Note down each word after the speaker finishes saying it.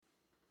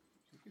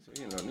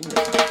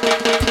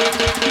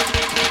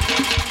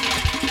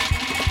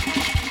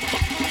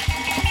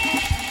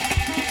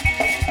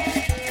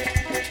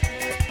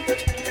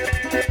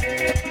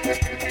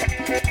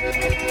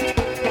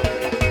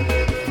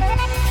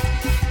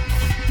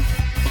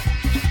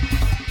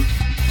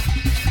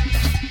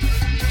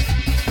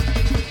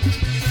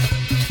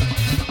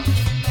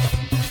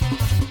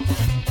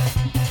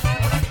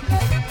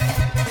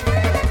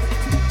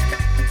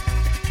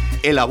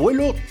El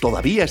abuelo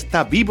todavía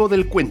está vivo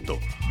del cuento.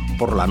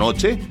 Por la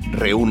noche,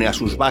 reúne a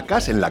sus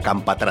vacas en la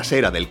campa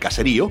trasera del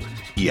caserío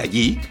y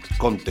allí,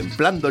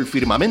 contemplando el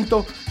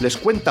firmamento, les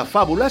cuenta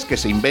fábulas que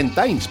se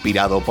inventa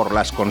inspirado por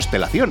las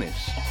constelaciones.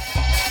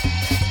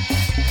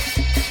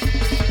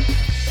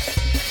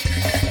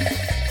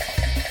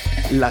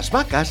 Las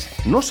vacas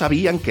no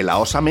sabían que la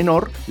osa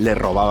menor le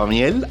robaba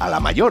miel a la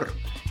mayor,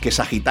 que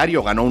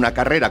Sagitario ganó una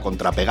carrera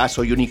contra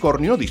Pegaso y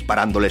Unicornio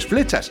disparándoles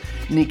flechas,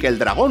 ni que el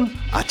dragón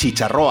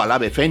achicharró al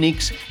ave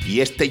fénix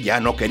y este ya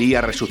no quería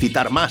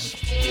resucitar más.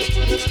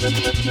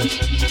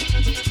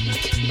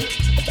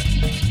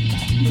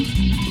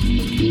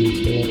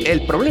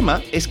 El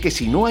problema es que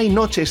si no hay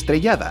noche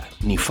estrellada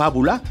ni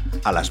fábula,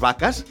 a las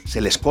vacas se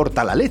les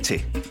corta la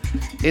leche.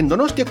 En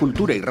Donostia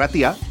Kultura y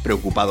Ratia,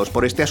 preocupados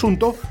por este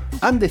asunto,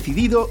 han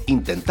decidido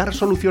intentar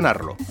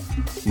solucionarlo.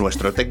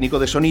 Nuestro técnico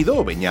de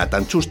sonido, Beñat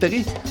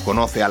Antxustegui,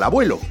 conoce al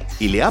abuelo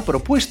y le ha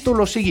propuesto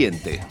lo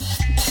siguiente.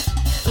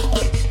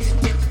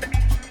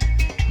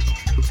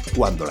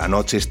 Cuando la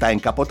noche está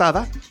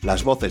encapotada,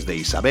 las voces de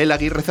Isabel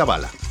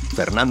Aguirrezabala,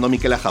 Fernando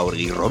Miquel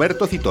Ajaurgui,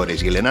 Roberto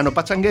Citores y el enano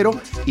Pachanguero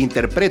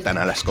interpretan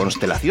a las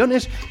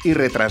constelaciones y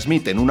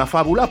retransmiten una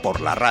fábula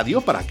por la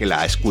radio para que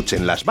la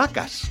escuchen las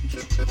vacas.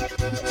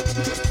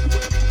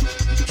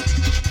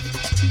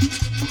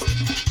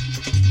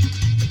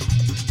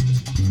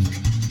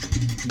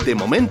 De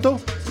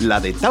momento, la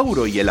de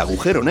Tauro y el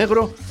agujero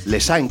negro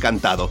les ha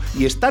encantado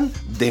y están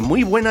de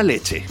muy buena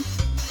leche.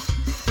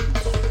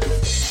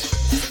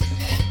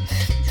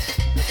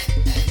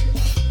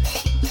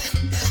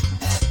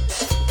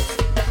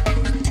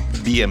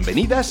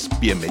 Bienvenidas,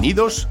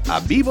 bienvenidos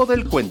a Vivo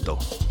del Cuento.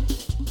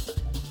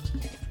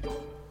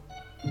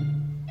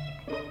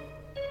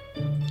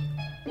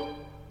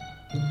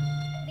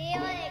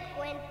 Vivo del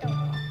Cuento.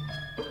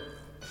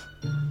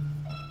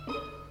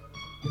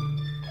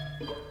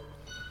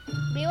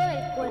 Vivo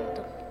del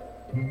Cuento.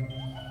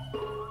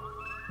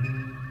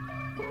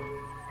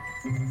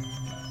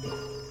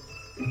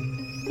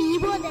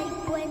 Vivo del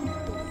Cuento.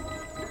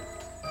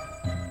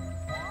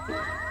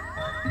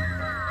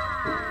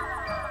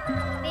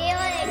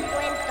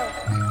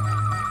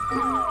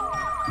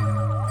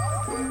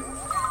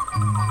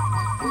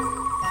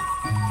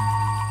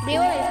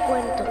 Vivo del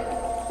Cuento.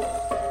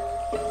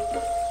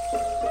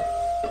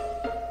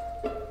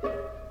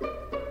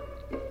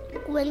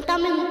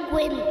 Cuéntame un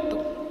cuento.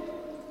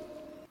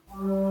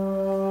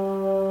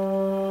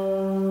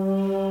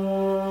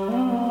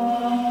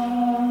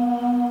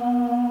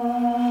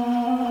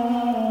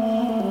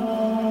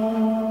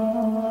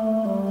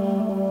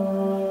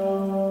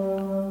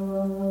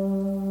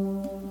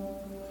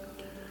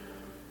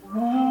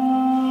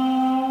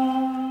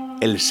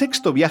 El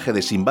sexto viaje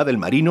de Simbad el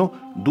Marino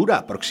dura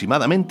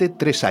aproximadamente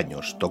 3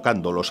 años,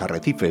 tocando los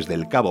arrecifes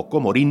del cabo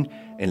Comorín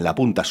en la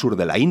punta sur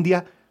de la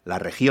India, la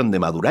región de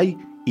Madurai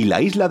y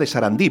la isla de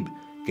Sarandib,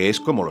 que es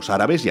como los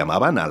árabes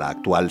llamaban a la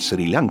actual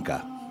Sri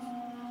Lanka.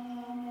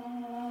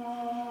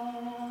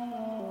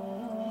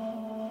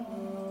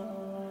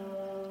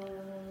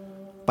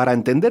 Para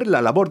entender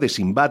la labor de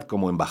Sinbad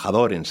como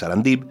embajador en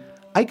Sarandib,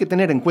 hay que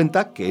tener en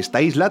cuenta que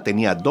esta isla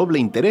tenía doble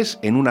interés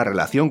en una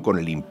relación con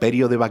el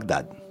imperio de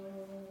Bagdad.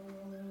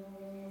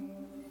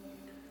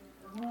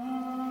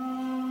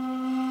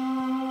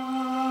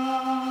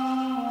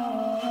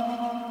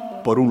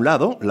 Por un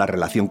lado, la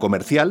relación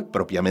comercial,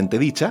 propiamente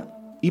dicha,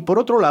 y por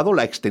otro lado,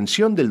 la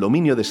extensión del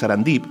dominio de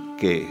Sarandib,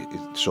 que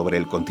sobre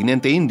el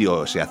continente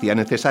indio se hacía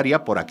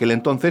necesaria por aquel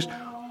entonces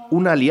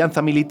una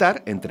alianza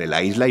militar entre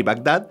la isla y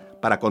Bagdad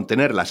para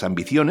contener las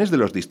ambiciones de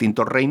los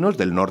distintos reinos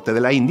del norte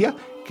de la India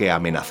que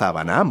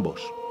amenazaban a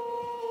ambos.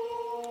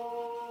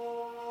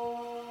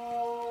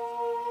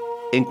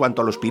 En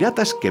cuanto a los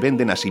piratas que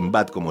venden a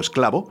Sinbad como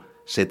esclavo,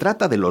 se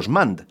trata de los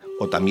Mand,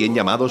 o también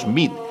llamados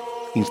Mid,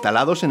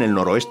 instalados en el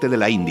noroeste de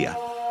la India.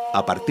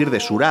 A partir de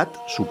Surat,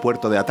 su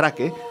puerto de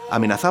atraque,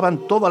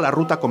 amenazaban toda la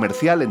ruta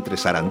comercial entre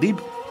Sarandib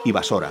y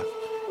Basora.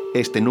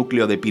 Este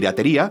núcleo de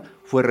piratería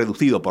fue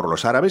reducido por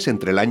los árabes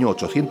entre el año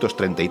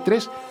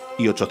 833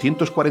 y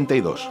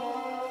 842.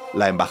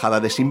 La embajada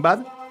de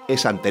Sinbad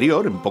es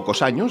anterior, en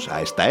pocos años,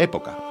 a esta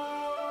época.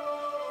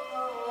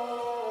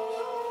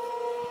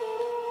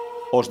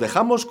 Os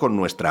dejamos con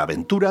nuestra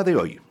aventura de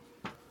hoy.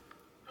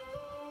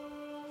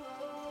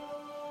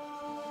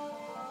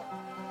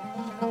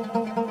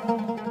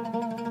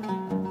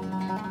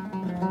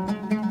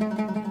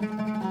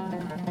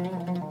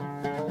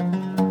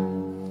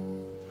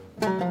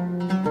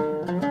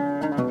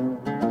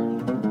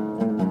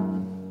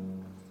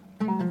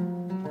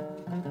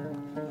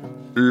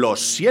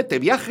 Los 7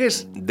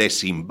 viajes de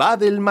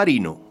Simbad el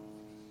Marino.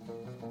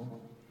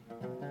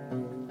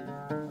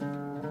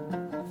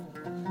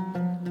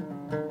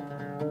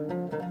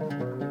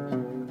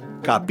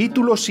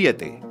 Capítulo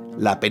 7.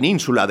 La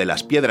península de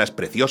las piedras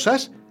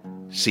preciosas,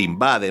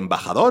 Simbad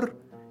embajador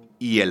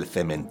y el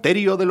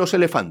cementerio de los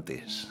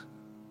elefantes.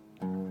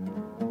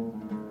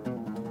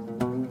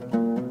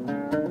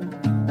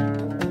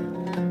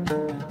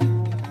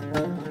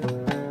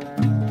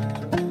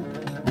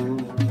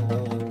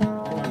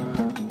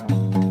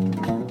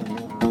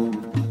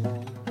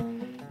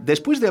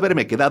 Después de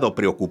haberme quedado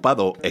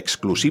preocupado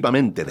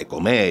exclusivamente de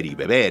comer y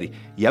beber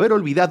y haber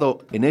olvidado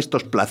en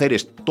estos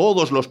placeres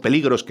todos los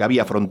peligros que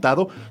había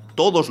afrontado,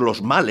 todos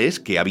los males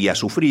que había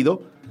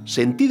sufrido,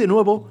 sentí de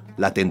nuevo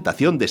la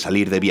tentación de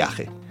salir de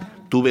viaje.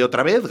 Tuve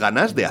otra vez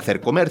ganas de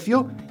hacer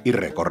comercio y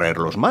recorrer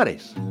los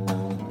mares.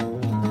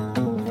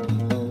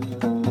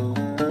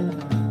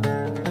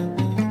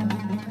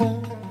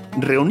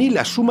 Reuní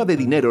la suma de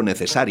dinero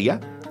necesaria,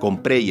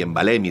 compré y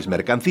embalé mis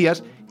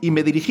mercancías y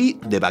me dirigí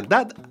de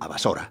Bagdad a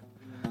Basora.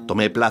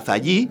 Tomé plaza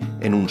allí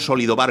en un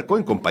sólido barco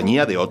en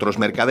compañía de otros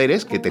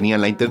mercaderes que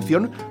tenían la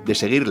intención de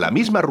seguir la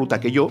misma ruta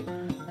que yo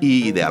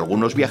y de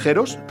algunos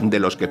viajeros de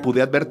los que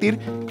pude advertir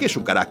que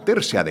su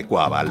carácter se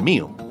adecuaba al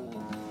mío.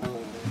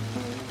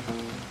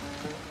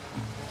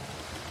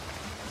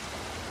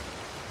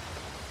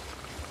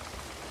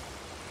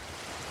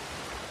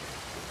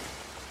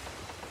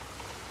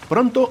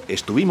 Pronto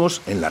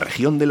estuvimos en la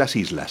región de las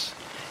islas,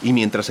 y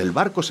mientras el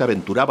barco se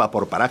aventuraba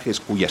por parajes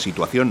cuya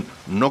situación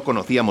no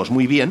conocíamos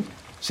muy bien,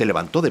 se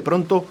levantó de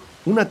pronto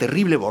una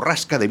terrible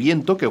borrasca de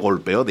viento que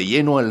golpeó de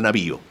lleno al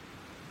navío.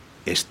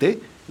 Este,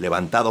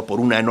 levantado por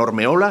una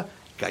enorme ola,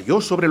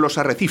 cayó sobre los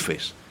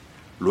arrecifes.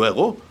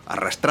 Luego,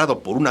 arrastrado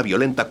por una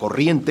violenta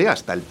corriente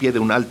hasta el pie de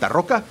una alta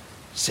roca,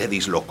 se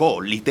dislocó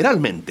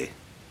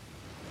literalmente.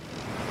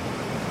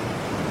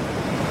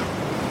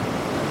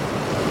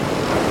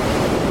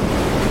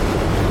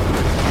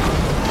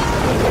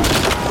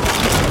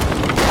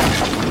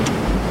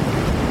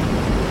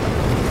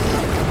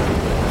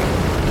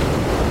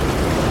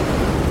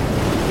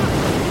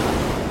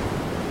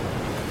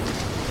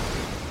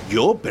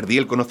 Yo perdí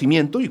el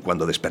conocimiento y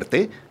cuando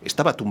desperté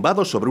estaba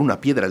tumbado sobre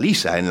una piedra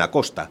lisa en la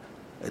costa,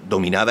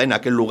 dominada en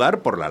aquel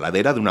lugar por la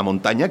ladera de una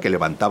montaña que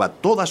levantaba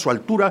toda su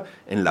altura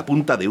en la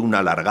punta de una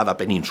alargada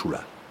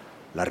península.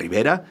 La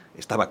ribera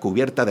estaba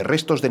cubierta de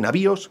restos de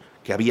navíos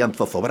que habían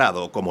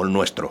zozobrado como el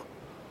nuestro.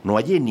 No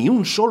hallé ni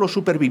un solo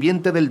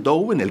superviviente del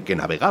dhow en el que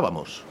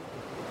navegábamos.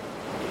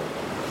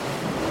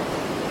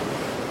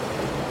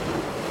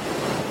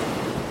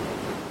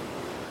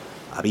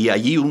 Había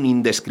allí un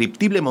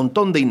indescriptible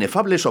montón de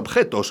inefables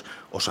objetos,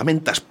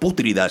 osamentas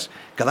pútridas,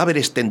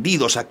 cadáveres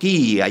tendidos aquí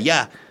y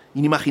allá,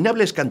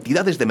 inimaginables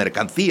cantidades de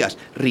mercancías,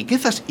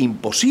 riquezas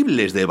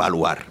imposibles de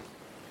evaluar.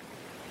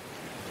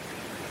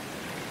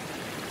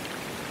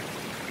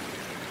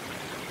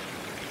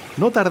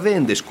 No tardé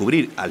en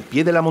descubrir al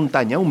pie de la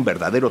montaña un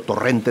verdadero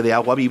torrente de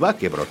agua viva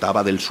que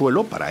brotaba del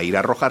suelo para ir a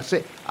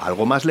arrojarse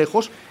algo más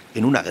lejos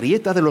en una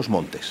grieta de los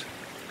montes.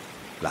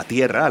 La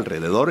tierra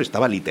alrededor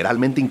estaba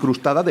literalmente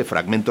incrustada de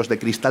fragmentos de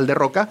cristal de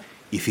roca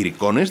y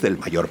zircones del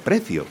mayor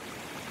precio.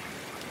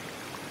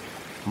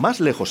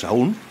 Más lejos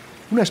aún,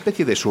 una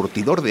especie de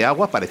surtidor de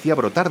agua parecía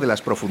brotar de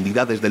las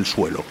profundidades del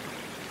suelo.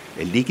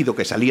 El líquido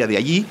que salía de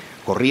allí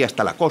corría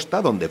hasta la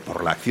costa, donde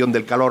por la acción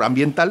del calor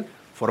ambiental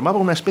formaba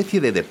una especie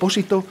de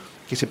depósito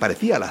que se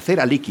parecía a la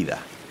cera líquida.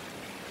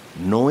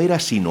 No era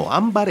sino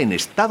ámbar en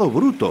estado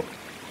bruto.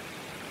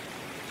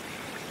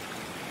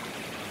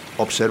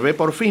 Observé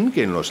por fin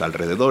que en los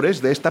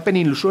alrededores de esta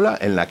península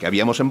en la que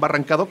habíamos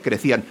embarrancado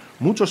crecían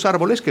muchos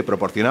árboles que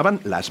proporcionaban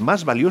las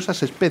más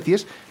valiosas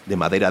especies de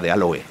madera de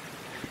aloe.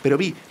 Pero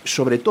vi,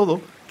 sobre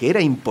todo, que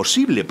era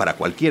imposible para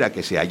cualquiera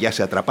que se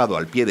hallase atrapado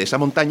al pie de esa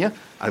montaña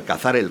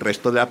alcanzar el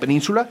resto de la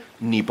península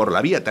ni por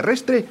la vía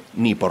terrestre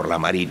ni por la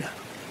marina.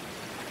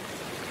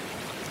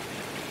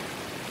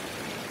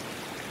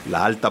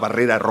 La alta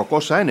barrera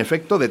rocosa, en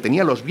efecto,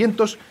 detenía los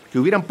vientos que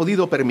hubieran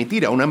podido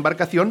permitir a una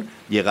embarcación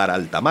llegar a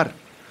alta mar.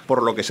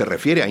 Por lo que se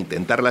refiere a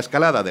intentar la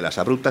escalada de las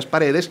abruptas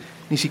paredes,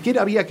 ni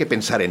siquiera había que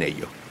pensar en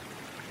ello.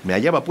 Me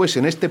hallaba pues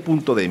en este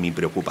punto de mi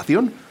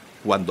preocupación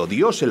cuando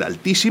Dios el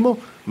Altísimo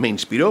me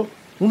inspiró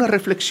una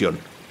reflexión.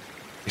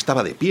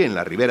 Estaba de pie en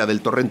la ribera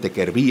del torrente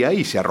que hervía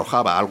y se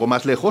arrojaba algo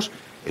más lejos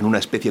en una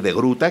especie de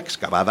gruta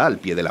excavada al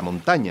pie de la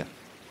montaña.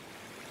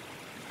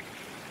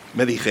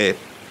 Me dije,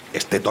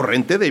 este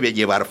torrente debe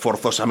llevar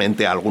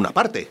forzosamente a alguna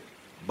parte.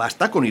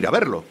 Basta con ir a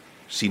verlo.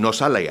 Si no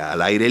sale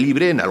al aire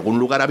libre en algún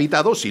lugar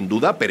habitado, sin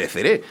duda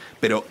pereceré.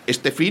 Pero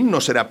este fin no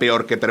será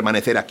peor que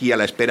permanecer aquí a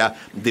la espera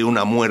de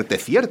una muerte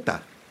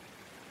cierta.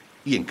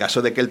 Y en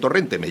caso de que el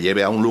torrente me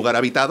lleve a un lugar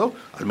habitado,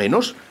 al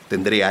menos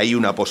tendré ahí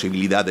una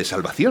posibilidad de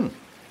salvación.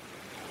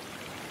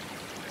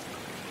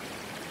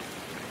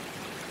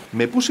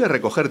 Me puse a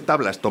recoger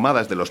tablas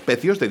tomadas de los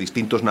pecios de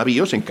distintos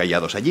navíos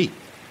encallados allí.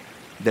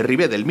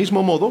 Derribé del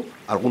mismo modo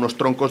algunos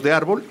troncos de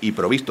árbol y,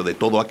 provisto de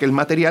todo aquel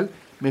material,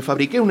 me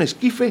fabriqué un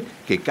esquife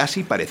que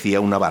casi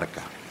parecía una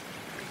barca.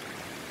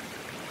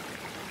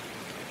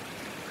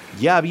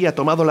 Ya había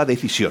tomado la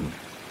decisión.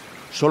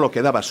 Solo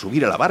quedaba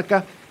subir a la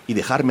barca y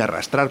dejarme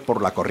arrastrar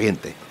por la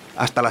corriente,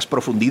 hasta las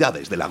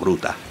profundidades de la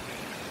gruta.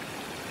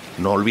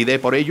 No olvidé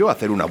por ello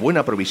hacer una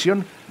buena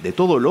provisión de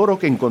todo el oro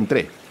que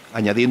encontré,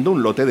 añadiendo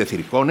un lote de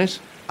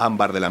circones,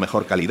 ámbar de la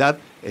mejor calidad,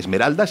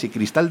 esmeraldas y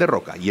cristal de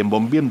roca, y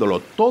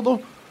embombiéndolo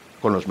todo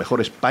con los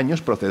mejores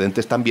paños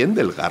procedentes también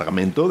del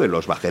cargamento de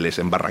los bajeles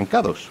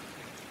embarrancados.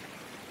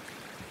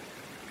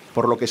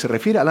 Por lo que se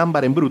refiere al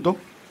ámbar en bruto,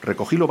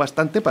 recogí lo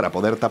bastante para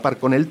poder tapar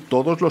con él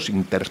todos los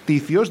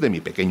intersticios de mi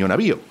pequeño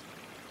navío,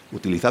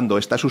 utilizando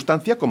esta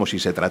sustancia como si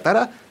se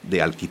tratara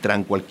de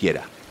alquitrán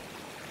cualquiera.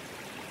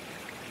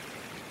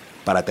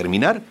 Para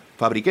terminar,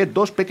 fabriqué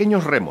 2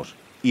 pequeños remos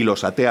y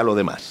los até a lo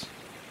demás,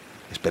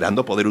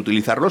 esperando poder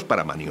utilizarlos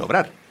para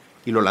maniobrar,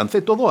 y lo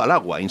lancé todo al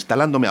agua,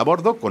 instalándome a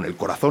bordo con el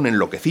corazón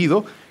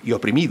enloquecido y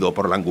oprimido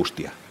por la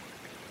angustia.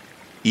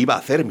 Iba a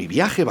hacer mi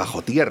viaje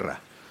bajo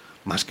tierra.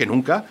 Más que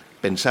nunca,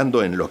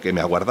 pensando en lo que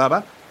me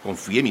aguardaba,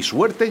 confié mi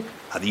suerte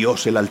a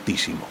Dios el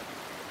Altísimo.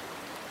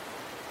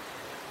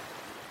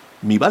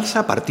 Mi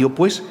balsa partió,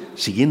 pues,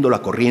 siguiendo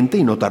la corriente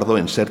y no tardó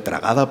en ser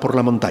tragada por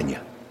la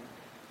montaña.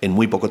 En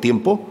muy poco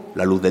tiempo,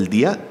 la luz del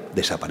día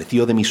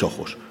desapareció de mis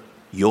ojos.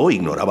 Yo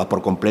ignoraba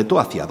por completo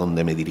hacia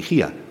dónde me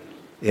dirigía.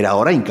 Era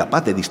ahora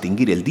incapaz de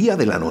distinguir el día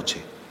de la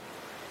noche.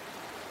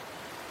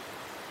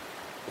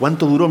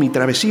 ¿Cuánto duró mi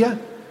travesía?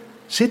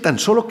 Sé tan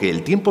solo que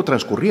el tiempo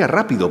transcurría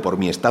rápido por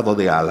mi estado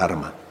de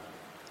alarma.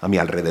 A mi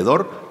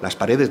alrededor, las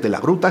paredes de la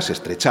gruta se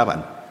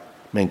estrechaban.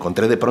 Me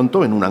encontré de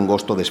pronto en un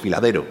angosto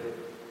desfiladero,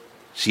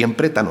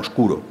 siempre tan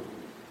oscuro.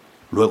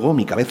 Luego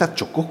mi cabeza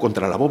chocó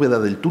contra la bóveda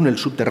del túnel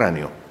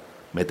subterráneo.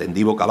 Me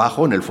tendí boca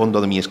abajo en el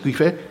fondo de mi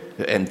esquife,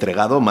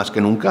 entregado más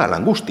que nunca a la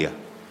angustia.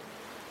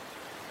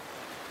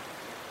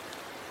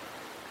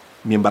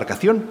 Mi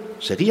embarcación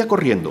seguía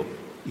corriendo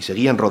y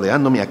seguían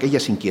rodeándome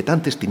aquellas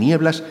inquietantes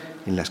tinieblas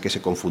en las que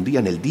se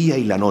confundían el día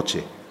y la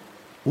noche.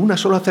 Una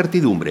sola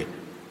certidumbre: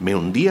 me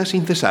hundía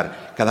sin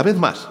cesar, cada vez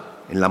más,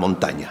 en la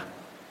montaña.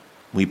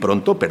 Muy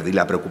pronto perdí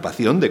la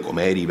preocupación de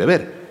comer y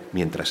beber,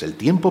 mientras el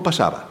tiempo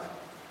pasaba.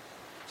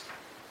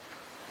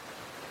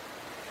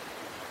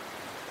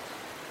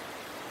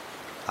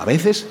 A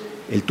veces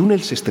el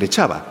túnel se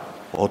estrechaba,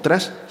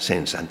 otras se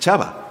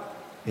ensanchaba.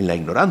 En la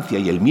ignorancia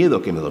y el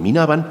miedo que me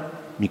dominaban,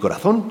 mi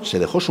corazón se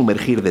dejó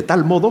sumergir de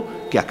tal modo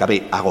que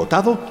acabé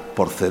agotado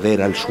por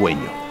ceder al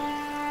sueño.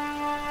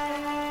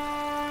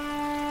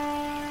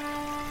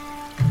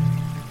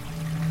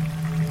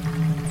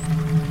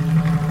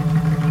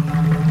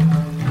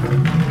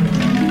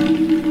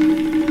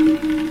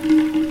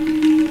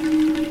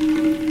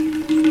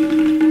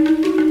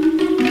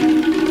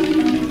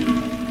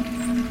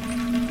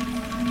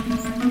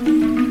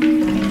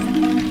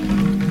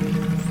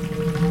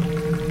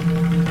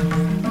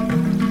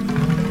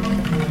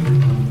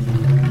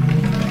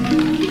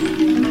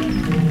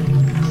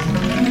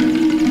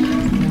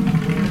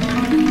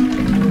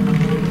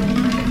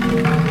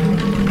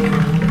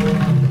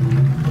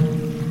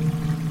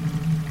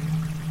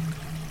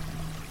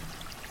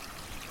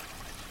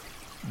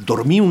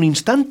 ¿Dormí un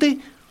instante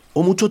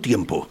o mucho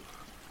tiempo?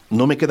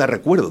 No me queda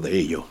recuerdo de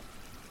ello.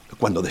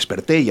 Cuando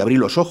desperté y abrí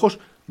los ojos,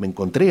 me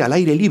encontré al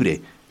aire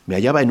libre. Me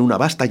hallaba en una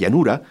vasta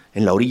llanura,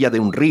 en la orilla de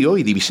un río,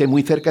 y divisé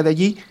muy cerca de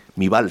allí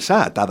mi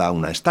balsa atada a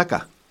una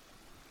estaca.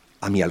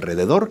 A mi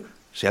alrededor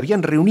se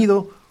habían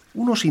reunido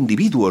unos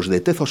individuos de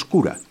tez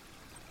oscura.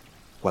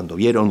 Cuando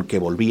vieron que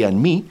volvía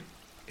en mí,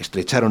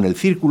 estrecharon el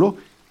círculo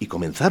y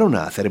comenzaron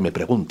a hacerme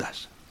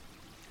preguntas.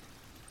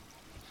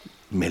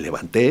 Me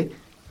levanté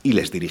y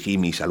les dirigí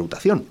mi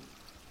salutación.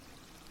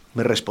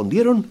 Me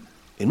respondieron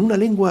en una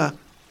lengua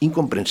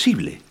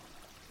incomprensible.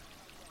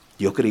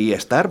 Yo creía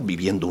estar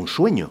viviendo un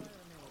sueño.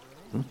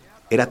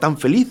 Era tan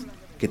feliz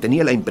que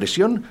tenía la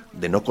impresión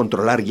de no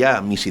controlar ya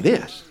mis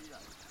ideas.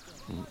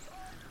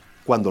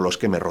 Cuando los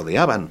que me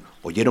rodeaban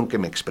oyeron que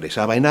me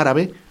expresaba en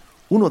árabe,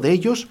 uno de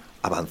ellos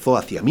avanzó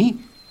hacia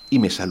mí y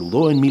me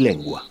saludó en mi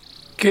lengua.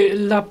 Que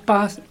la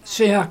paz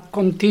sea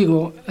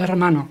contigo,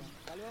 hermano.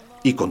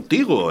 Y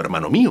contigo,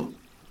 hermano mío.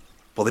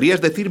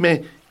 ¿Podrías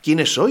decirme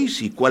quiénes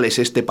sois y cuál es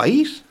este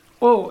país?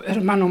 Oh,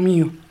 hermano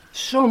mío,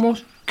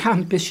 somos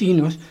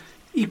campesinos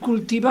y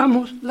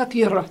cultivamos la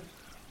tierra.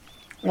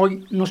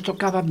 Hoy nos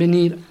tocaba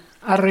venir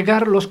a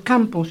regar los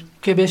campos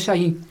que ves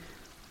ahí.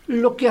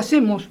 Lo que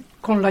hacemos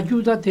con la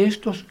ayuda de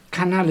estos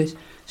canales,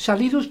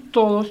 salidos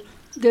todos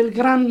del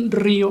gran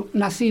río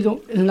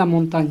nacido en la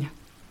montaña.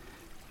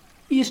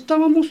 Y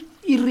estábamos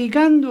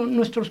irrigando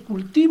nuestros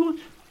cultivos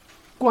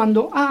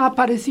cuando ha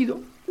aparecido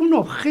un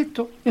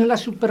objeto en la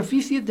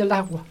superficie del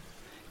agua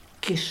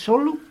que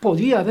solo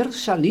podía haber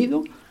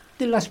salido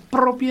de las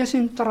propias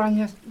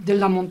entrañas de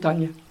la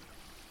montaña.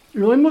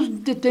 Lo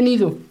hemos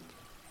detenido.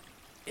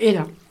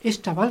 Era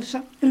esta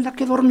balsa en la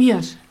que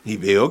dormías. Y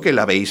veo que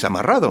la habéis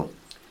amarrado.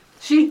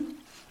 Sí,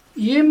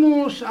 y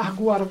hemos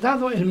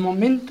aguardado el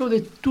momento de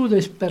tu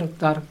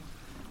despertar.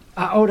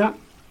 Ahora,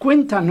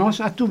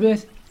 cuéntanos a tu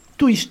vez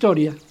tu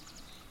historia.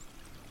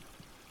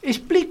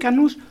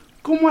 Explícanos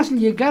cómo has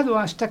llegado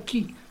hasta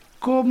aquí,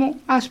 cómo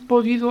has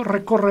podido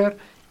recorrer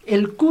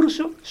el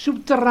curso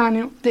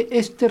subterráneo de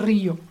este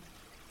río.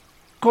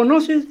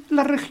 ¿Conoces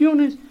las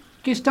regiones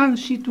que están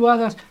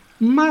situadas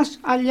más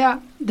allá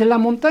de la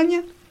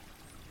montaña?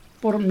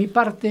 Por mi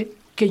parte,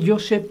 que yo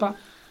sepa,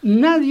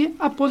 nadie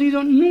ha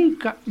podido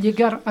nunca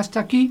llegar hasta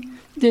aquí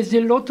desde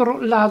el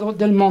otro lado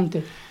del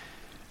monte.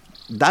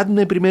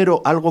 Dadme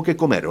primero algo que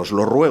comer, os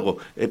lo ruego.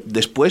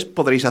 Después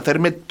podréis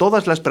hacerme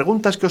todas las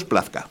preguntas que os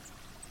plazca.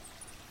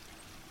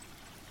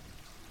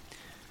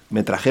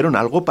 Me trajeron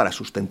algo para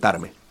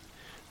sustentarme.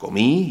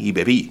 Comí y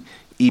bebí,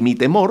 y mi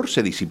temor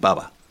se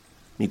disipaba.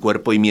 Mi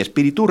cuerpo y mi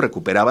espíritu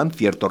recuperaban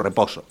cierto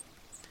reposo.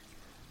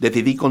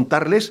 Decidí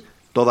contarles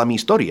toda mi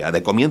historia,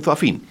 de comienzo a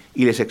fin,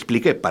 y les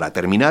expliqué, para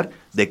terminar,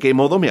 de qué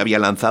modo me había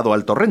lanzado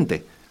al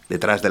torrente,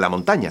 detrás de la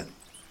montaña.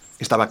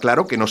 Estaba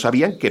claro que no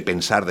sabían qué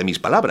pensar de mis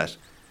palabras,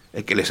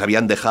 que les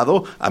habían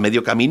dejado a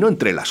medio camino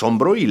entre el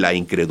asombro y la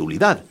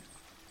incredulidad.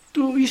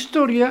 Tu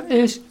historia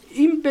es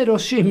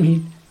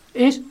inverosímil.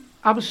 Es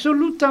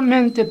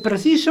absolutamente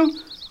preciso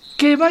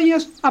que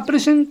vayas a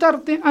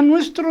presentarte a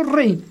nuestro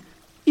rey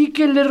y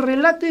que le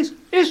relates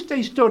esta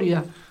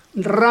historia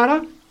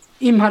rara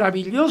y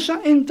maravillosa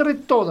entre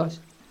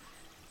todas.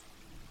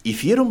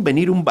 Hicieron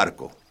venir un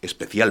barco,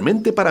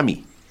 especialmente para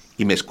mí,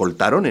 y me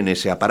escoltaron en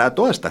ese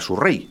aparato hasta su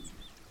rey.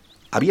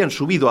 Habían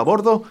subido a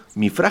bordo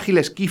mi frágil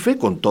esquife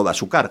con toda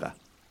su carga.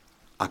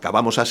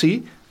 Acabamos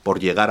así por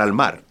llegar al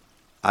mar,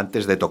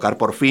 antes de tocar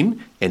por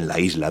fin en la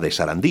isla de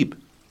Sarandib.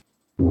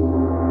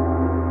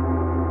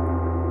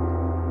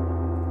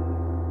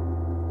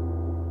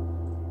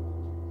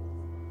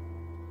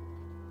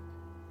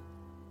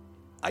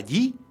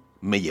 Allí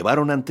me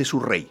llevaron ante su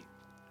rey.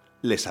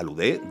 Le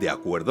saludé de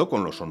acuerdo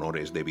con los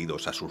honores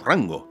debidos a su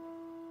rango.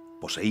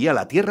 Poseía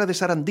la tierra de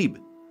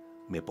Sarandib.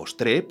 Me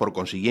postré, por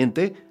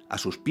consiguiente, a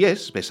sus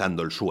pies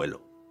besando el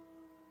suelo.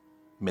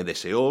 Me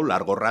deseó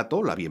largo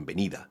rato la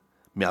bienvenida.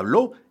 Me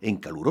habló en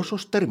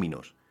calurosos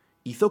términos.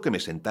 Hizo que me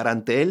sentara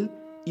ante él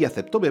y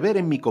aceptó beber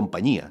en mi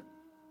compañía.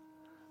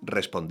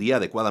 Respondí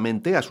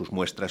adecuadamente a sus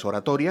muestras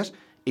oratorias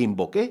e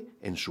invoqué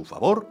en su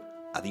favor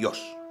a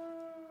Dios.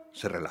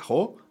 Se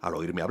relajó al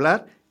oírme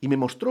hablar y me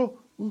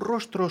mostró un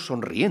rostro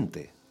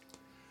sonriente.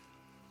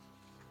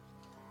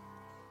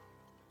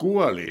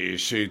 ¿Cuál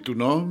es tu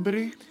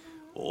nombre?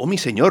 Oh, mi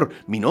señor,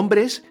 mi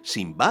nombre es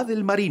Simbad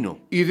el Marino.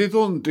 ¿Y de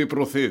dónde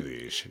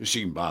procedes,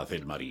 Simbad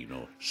el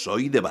Marino?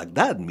 Soy de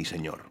Bagdad, mi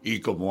señor.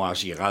 ¿Y cómo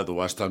has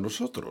llegado hasta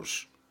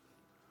nosotros?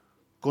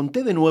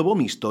 Conté de nuevo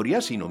mi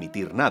historia sin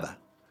omitir nada.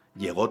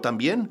 Llegó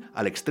también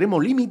al extremo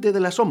límite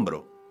del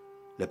asombro.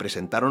 Le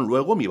presentaron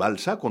luego mi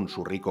balsa con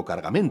su rico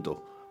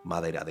cargamento,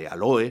 madera de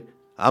aloe,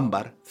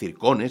 ámbar,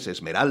 circones,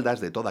 esmeraldas,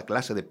 de toda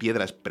clase de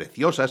piedras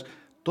preciosas,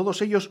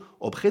 todos ellos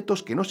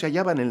objetos que no se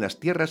hallaban en las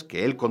tierras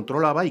que él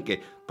controlaba y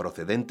que,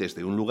 procedentes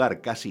de un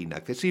lugar casi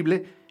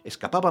inaccesible,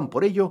 escapaban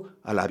por ello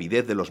a la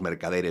avidez de los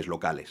mercaderes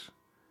locales.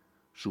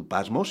 Su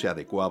pasmo se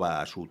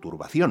adecuaba a su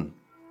turbación.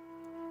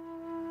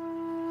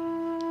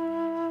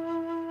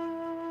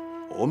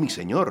 Oh, mi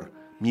señor,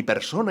 mi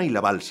persona y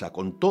la balsa,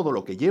 con todo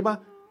lo que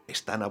lleva,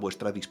 están a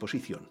vuestra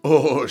disposición.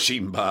 Oh,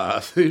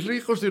 Simbad,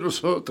 lejos de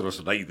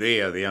nosotros la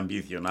idea de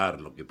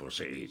ambicionar lo que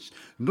poseéis.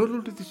 No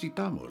lo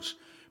necesitamos,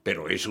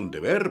 pero es un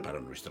deber para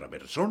nuestra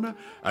persona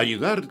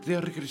ayudarte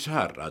a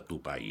regresar a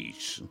tu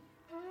país.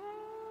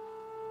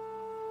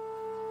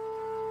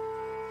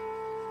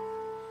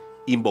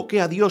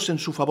 Invoqué a Dios en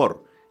su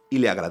favor y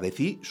le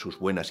agradecí sus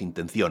buenas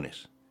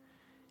intenciones.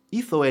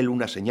 Hizo él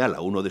una señal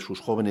a uno de sus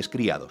jóvenes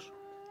criados.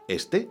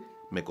 Este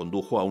me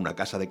condujo a una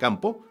casa de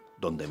campo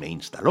donde me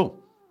instaló.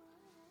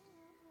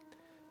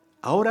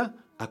 Ahora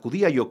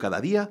acudía yo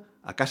cada día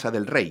a casa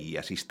del rey y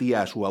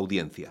asistía a su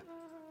audiencia.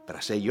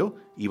 Tras ello,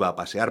 iba a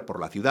pasear por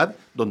la ciudad,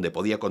 donde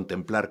podía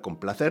contemplar con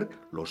placer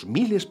los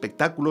 1000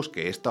 espectáculos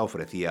que ésta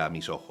ofrecía a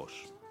mis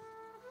ojos.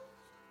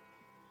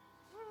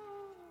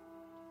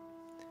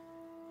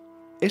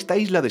 Esta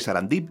isla de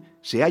Sarandib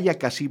se halla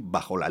casi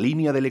bajo la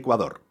línea del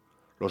Ecuador.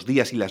 Los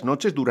días y las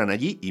noches duran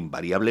allí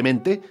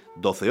invariablemente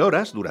 12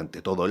 horas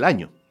durante todo el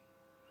año.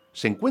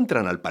 Se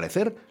encuentran, al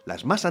parecer,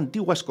 las más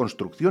antiguas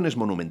construcciones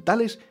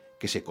monumentales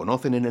que se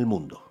conocen en el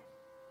mundo.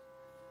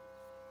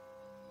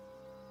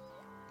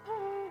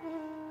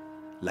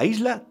 La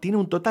isla tiene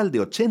un total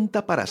de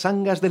 80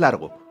 parasangas de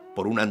largo,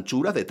 por una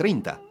anchura de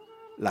 30.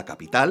 La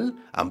capital,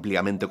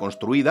 ampliamente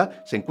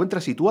construida, se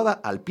encuentra situada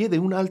al pie de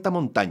una alta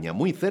montaña,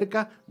 muy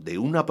cerca de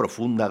una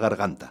profunda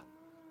garganta.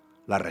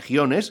 La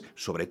región es,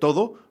 sobre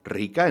todo,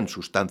 rica en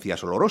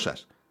sustancias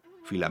olorosas,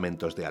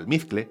 filamentos de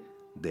almizcle,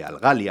 de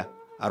algalia,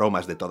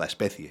 aromas de toda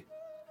especie.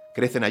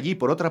 Crecen allí,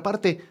 por otra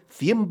parte,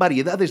 100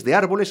 variedades de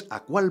árboles,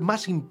 a cual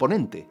más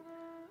imponente.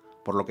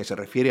 Por lo que se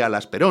refiere al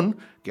asperón,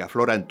 que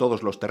aflora en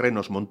todos los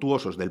terrenos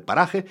montuosos del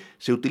paraje,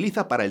 se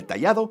utiliza para el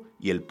tallado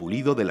y el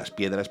pulido de las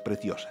piedras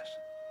preciosas.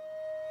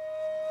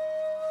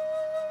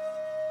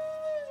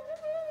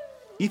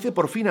 Hice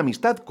por fin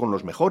amistad con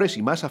los mejores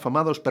y más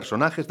afamados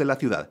personajes de la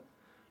ciudad.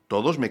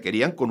 Todos me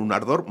querían con un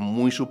ardor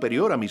muy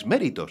superior a mis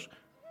méritos.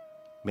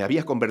 Me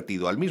había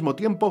convertido al mismo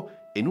tiempo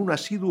en un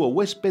asiduo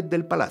huésped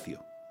del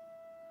palacio.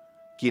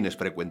 Quienes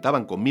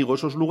frecuentaban conmigo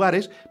esos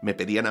lugares me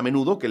pedían a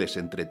menudo que les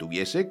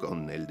entretuviese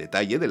con el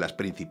detalle de las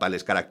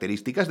principales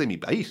características de mi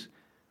país,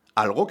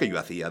 algo que yo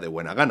hacía de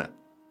buena gana.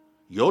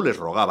 Yo les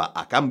rogaba,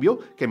 a cambio,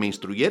 que me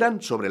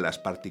instruyeran sobre las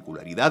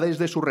particularidades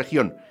de su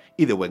región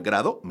y de buen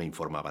grado me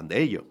informaban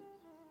de ello.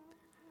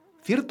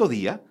 Cierto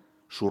día,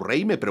 su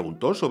rey me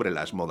preguntó sobre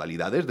las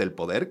modalidades del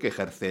poder que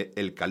ejerce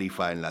el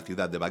califa en la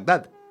ciudad de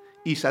Bagdad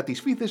y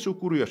satisfice su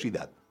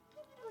curiosidad.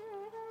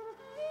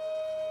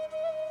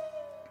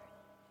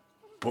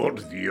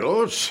 Por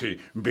Dios,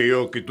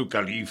 veo que tu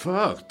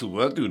califa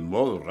actúa de un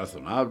modo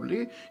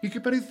razonable y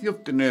que parece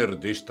obtener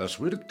de esta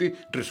suerte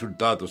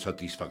resultados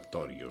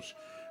satisfactorios.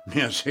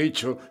 Me has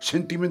hecho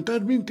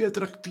sentimentalmente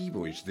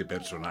atractivo este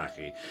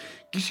personaje.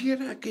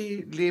 Quisiera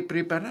que le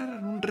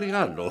prepararan un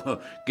regalo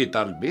que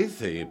tal vez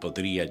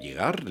podría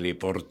llegarle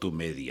por tu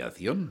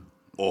mediación.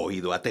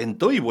 Oído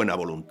atento y buena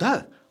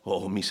voluntad,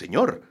 oh mi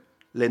señor.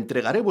 Le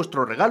entregaré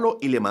vuestro regalo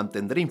y le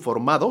mantendré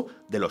informado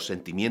de los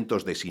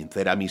sentimientos de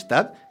sincera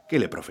amistad que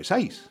le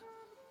profesáis.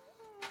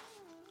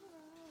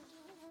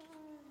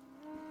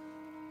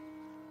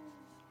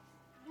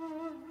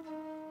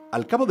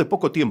 Al cabo de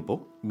poco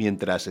tiempo,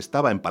 mientras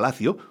estaba en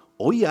palacio,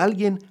 oí a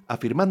alguien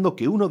afirmando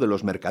que uno de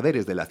los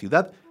mercaderes de la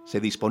ciudad se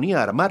disponía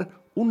a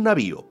armar un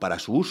navío para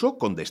su uso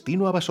con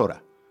destino a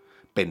Basora.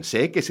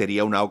 Pensé que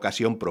sería una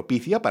ocasión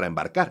propicia para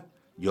embarcar,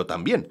 yo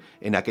también,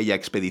 en aquella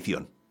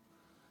expedición.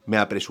 Me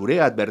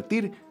apresuré a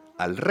advertir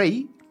al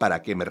rey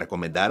para que me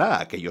recomendara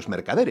a aquellos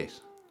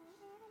mercaderes.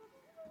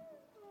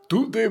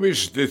 Tú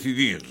debes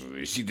decidir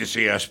si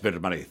deseas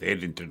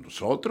permanecer entre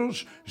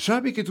nosotros.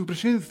 Sabe que tu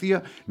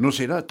presencia no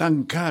será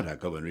tan cara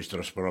como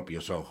nuestros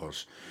propios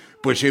ojos,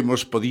 pues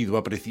hemos podido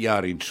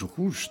apreciar en su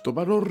justo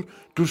valor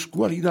tus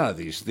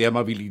cualidades de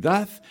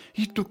amabilidad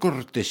y tu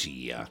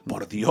cortesía.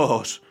 ¡Por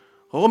Dios!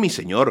 Oh, mi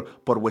señor,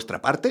 por vuestra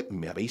parte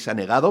me habéis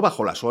anegado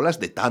bajo las olas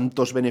de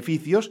tantos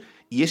beneficios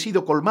y he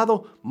sido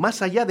colmado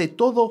más allá de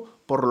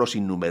todo por los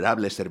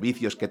innumerables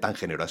servicios que tan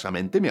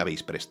generosamente me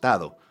habéis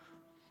prestado.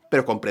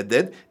 Pero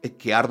comprended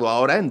que ardo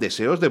ahora en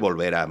deseos de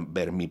volver a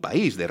ver mi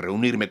país, de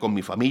reunirme con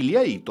mi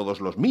familia y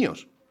todos los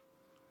míos.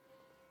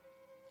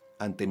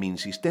 Ante mi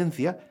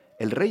insistencia,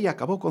 el rey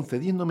acabó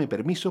concediéndome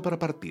permiso para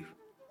partir.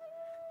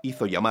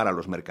 Hizo llamar a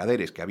los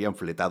mercaderes que habían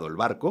fletado el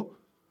barco,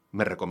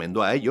 me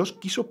recomendó a ellos,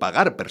 quiso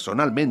pagar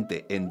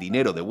personalmente en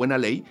dinero de buena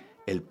ley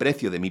el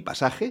precio de mi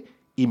pasaje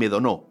y me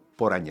donó,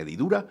 por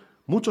añadidura,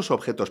 muchos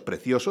objetos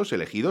preciosos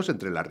elegidos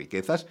entre las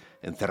riquezas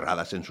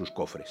encerradas en sus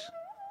cofres.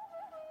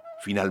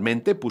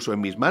 Finalmente puso en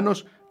mis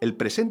manos el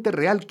presente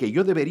real que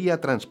yo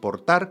debería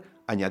transportar,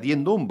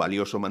 añadiendo un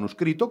valioso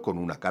manuscrito con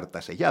una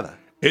carta sellada.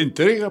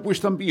 Entrega pues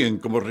también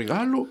como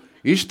regalo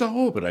esta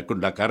obra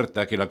con la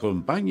carta que la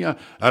acompaña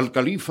al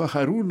califa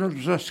Harún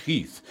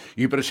al-Rashid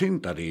y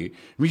preséntale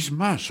mis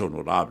más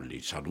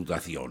honorables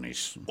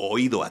saludaciones.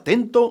 Oído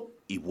atento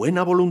y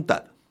buena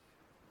voluntad.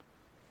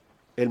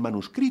 El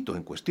manuscrito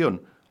en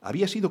cuestión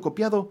había sido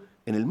copiado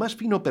en el más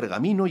fino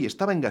pergamino y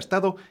estaba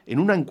engastado en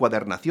una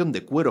encuadernación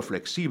de cuero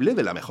flexible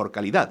de la mejor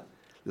calidad.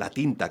 La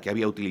tinta que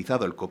había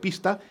utilizado el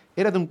copista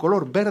era de un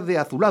color verde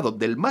azulado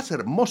del más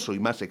hermoso y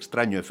más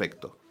extraño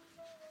efecto.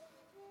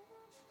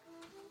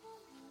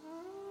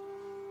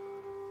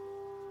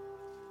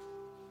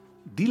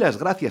 Di las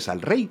gracias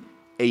al rey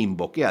e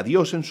invoqué a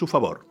Dios en su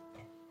favor.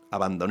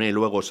 Abandoné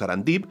luego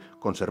Sarandib,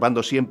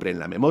 conservando siempre en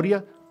la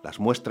memoria las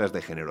muestras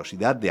de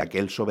generosidad de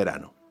aquel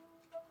soberano.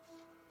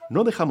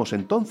 No dejamos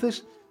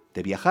entonces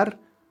de viajar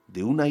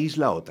de una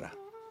isla a otra,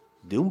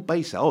 de un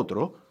país a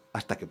otro,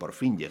 hasta que por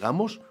fin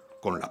llegamos,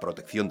 con la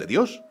protección de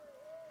Dios,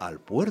 al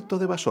puerto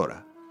de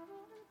Basora.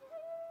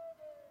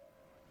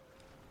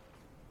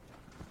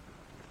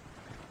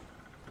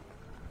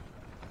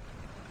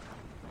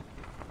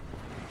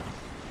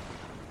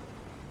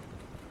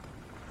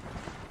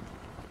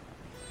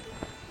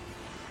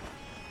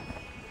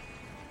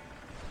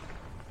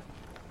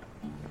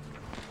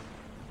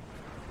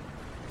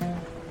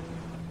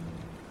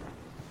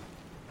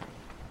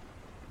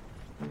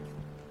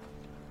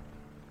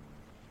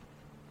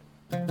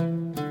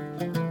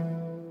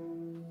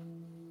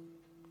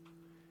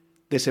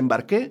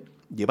 Desembarqué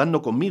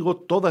llevando conmigo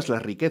todas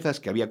las riquezas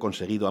que había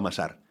conseguido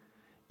amasar,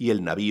 y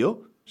el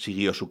navío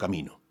siguió su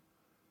camino.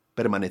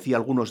 Permanecí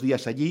algunos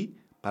días allí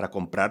para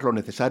comprar lo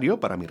necesario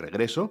para mi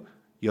regreso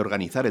y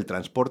organizar el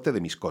transporte de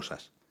mis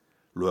cosas.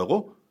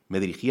 Luego me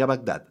dirigí a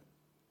Bagdad.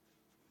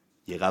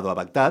 Llegado a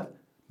Bagdad,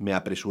 me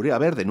apresuré a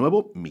ver de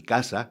nuevo mi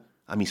casa,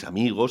 a mis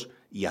amigos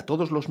y a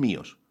todos los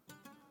míos.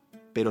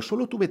 Pero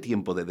solo tuve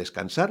tiempo de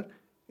descansar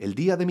el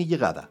día de mi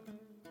llegada.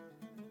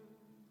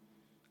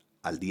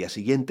 Al día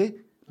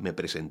siguiente me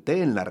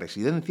presenté en la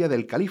residencia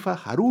del califa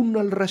Harún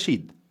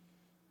al-Rashid.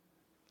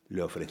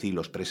 Le ofrecí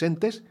los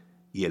presentes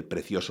y el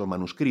precioso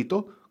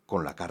manuscrito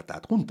con la carta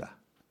adjunta.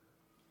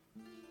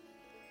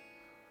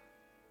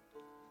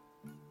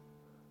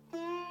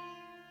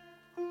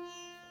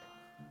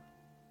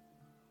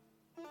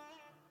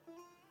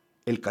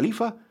 El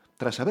califa,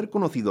 tras haber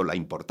conocido la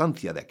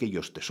importancia de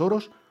aquellos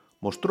tesoros,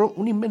 mostró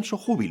un inmenso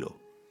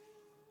júbilo.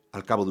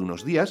 Al cabo de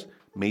unos días,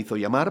 me hizo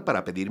llamar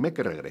para pedirme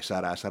que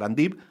regresara a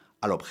Sarandib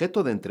al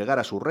objeto de entregar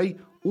a su rey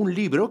un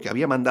libro que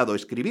había mandado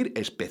escribir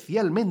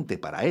especialmente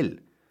para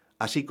él,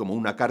 así como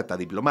una carta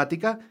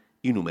diplomática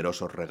y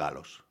numerosos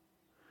regalos.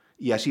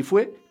 Y así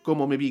fue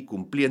como me vi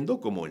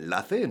cumpliendo como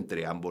enlace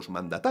entre ambos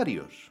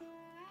mandatarios.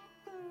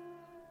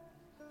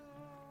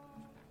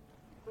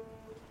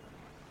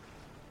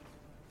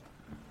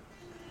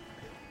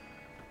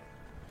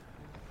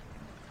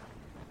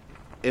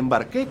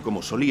 Embarqué,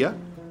 como solía,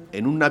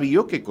 en un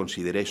navío que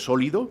consideré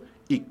sólido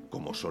y,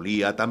 como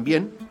solía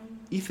también,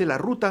 hice la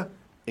ruta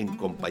en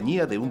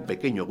compañía de un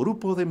pequeño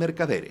grupo de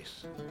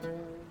mercaderes.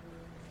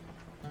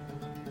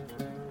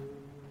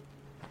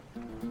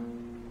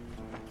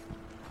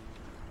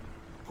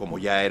 Como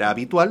ya era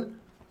habitual,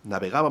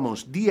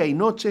 navegábamos día y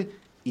noche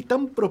y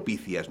tan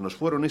propicias nos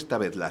fueron esta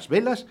vez las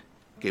velas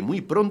que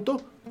muy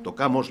pronto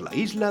tocamos la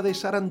isla de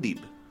Sarandib.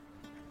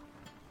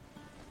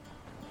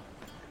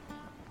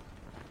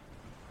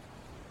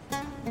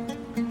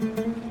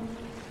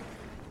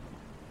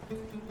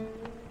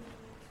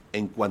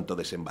 En cuanto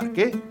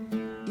desembarqué,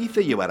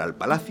 hice llevar al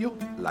palacio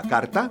la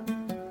carta,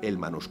 el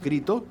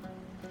manuscrito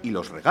y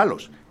los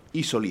regalos,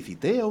 y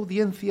solicité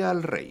audiencia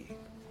al rey.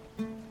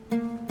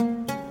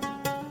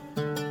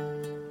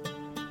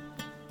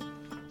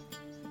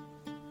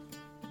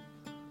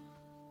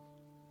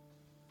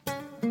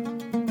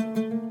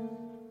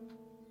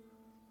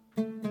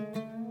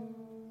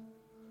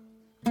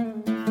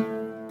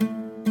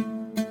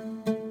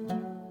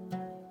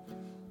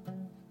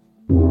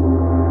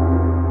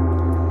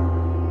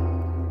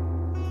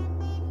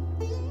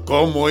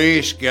 ¿Cómo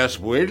es que has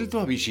vuelto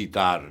a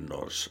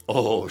visitarnos,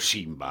 oh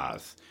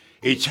Sinbad?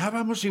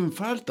 Echábamos en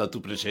falta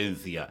tu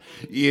presencia,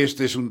 y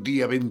este es un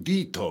día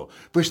bendito,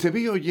 pues te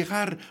veo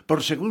llegar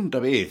por segunda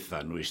vez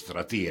a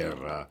nuestra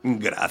tierra.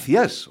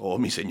 Gracias, oh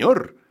mi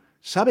señor.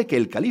 Sabe que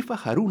el califa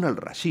Harún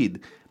al-Rashid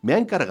me ha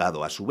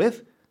encargado a su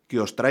vez que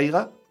os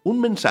traiga un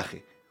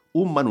mensaje,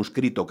 un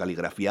manuscrito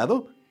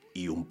caligrafiado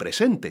y un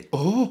presente.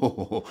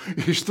 ¡Oh!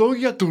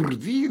 Estoy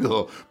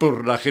aturdido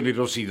por la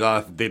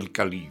generosidad del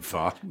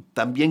califa.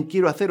 También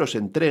quiero haceros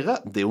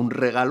entrega de un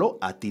regalo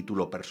a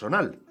título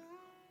personal.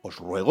 Os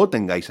ruego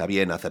tengáis a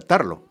bien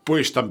aceptarlo.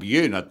 Pues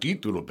también a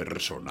título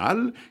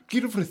personal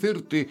quiero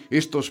ofrecerte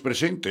estos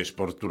presentes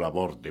por tu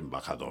labor de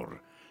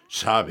embajador.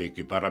 Sabe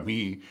que para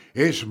mí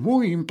es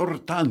muy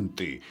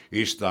importante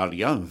esta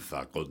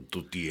alianza con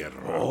tu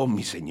tierra. Oh,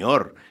 mi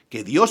señor,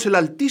 que Dios el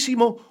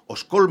Altísimo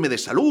os colme de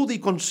salud y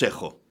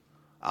consejo.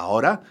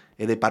 Ahora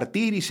he de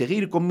partir y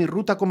seguir con mi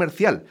ruta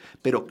comercial,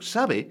 pero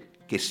sabe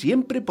que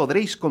siempre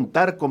podréis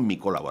contar con mi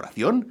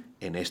colaboración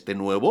en este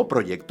nuevo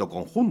proyecto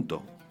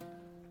conjunto.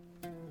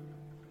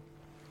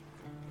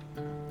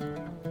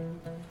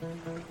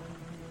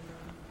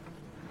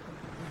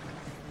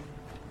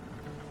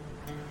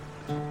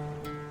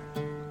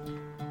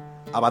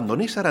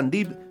 Abandoné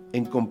Sarandib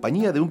en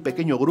compañía de un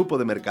pequeño grupo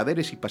de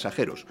mercaderes y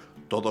pasajeros,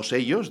 todos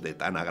ellos de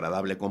tan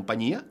agradable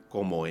compañía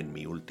como en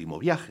mi último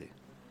viaje.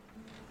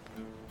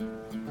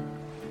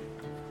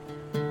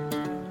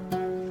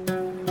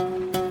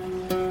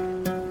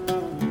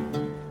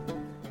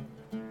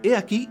 He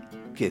aquí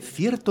que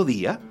cierto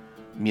día,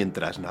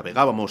 mientras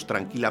navegábamos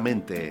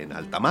tranquilamente en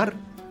alta mar,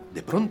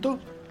 de pronto,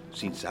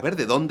 sin saber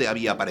de dónde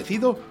había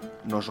aparecido,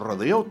 nos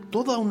rodeó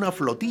toda una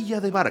flotilla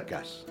de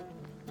barcas.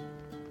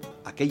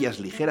 Aquellas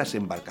ligeras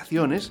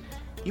embarcaciones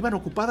iban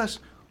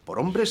ocupadas por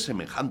hombres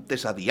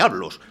semejantes a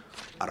diablos,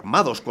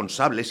 armados con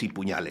sables y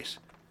puñales,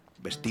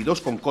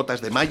 vestidos con cotas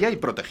de malla y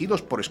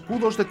protegidos por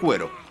escudos de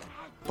cuero.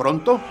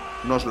 Pronto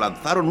nos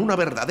lanzaron una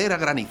verdadera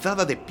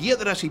granizada de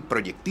piedras y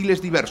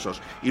proyectiles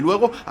diversos, y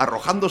luego,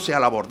 arrojándose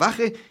al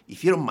abordaje,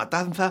 hicieron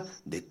matanza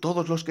de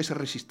todos los que se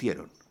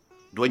resistieron.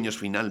 Dueños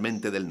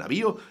finalmente del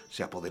navío,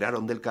 se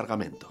apoderaron del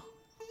cargamento.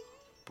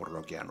 Por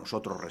lo que a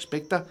nosotros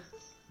respecta,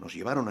 nos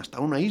llevaron hasta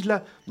una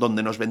isla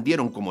donde nos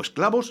vendieron como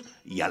esclavos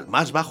y al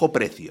más bajo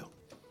precio.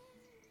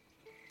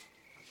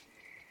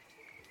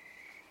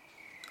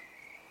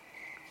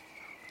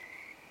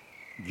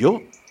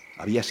 Yo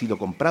había sido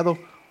comprado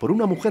por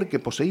una mujer que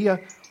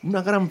poseía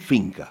una gran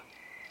finca.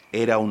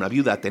 Era una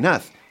viuda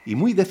tenaz y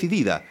muy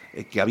decidida,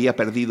 que había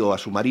perdido a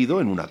su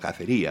marido en una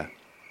cacería.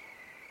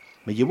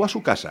 Me llevó a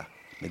su casa,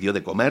 me dio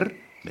de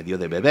comer, me dio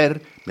de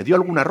beber, me dio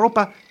alguna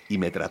ropa y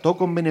me trató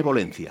con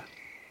benevolencia.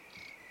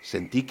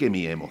 Sentí que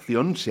mi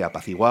emoción se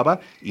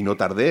apaciguaba y no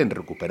tardé en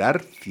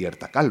recuperar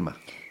cierta calma.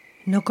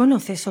 ¿No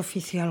conoces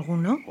oficio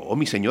alguno? Oh,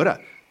 mi señora,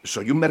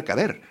 soy un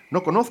mercader,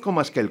 no conozco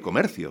más que el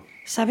comercio.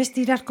 ¿Sabes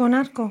tirar con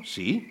arco?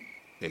 Sí,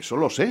 eso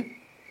lo sé.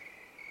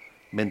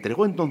 Me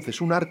entregó entonces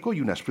un arco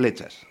y unas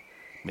flechas.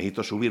 Me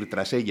hizo subir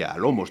tras ella a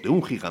lomos de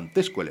un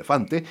gigantesco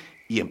elefante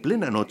y en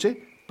plena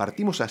noche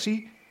partimos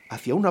así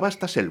hacia una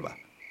vasta selva.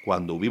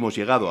 Cuando hubimos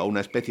llegado a una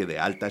especie de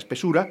alta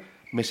espesura,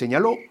 me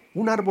señaló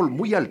un árbol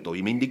muy alto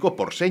y me indicó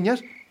por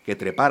señas que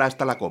trepara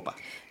hasta la copa.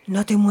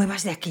 No te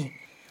muevas de aquí.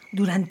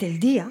 Durante el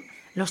día,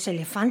 los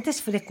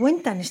elefantes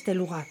frecuentan este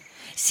lugar.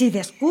 Si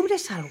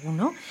descubres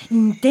alguno,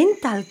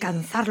 intenta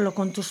alcanzarlo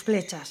con tus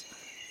flechas.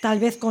 Tal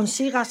vez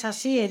consigas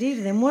así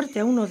herir de muerte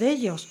a uno de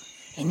ellos.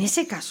 En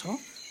ese caso,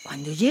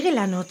 cuando llegue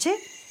la noche,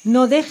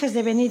 no dejes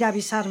de venir a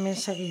avisarme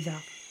enseguida.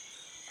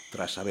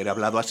 Tras haber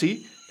hablado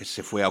así,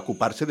 se fue a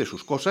ocuparse de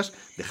sus cosas,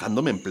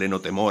 dejándome en pleno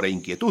temor e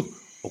inquietud,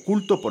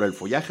 oculto por el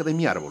follaje de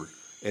mi árbol.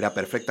 Era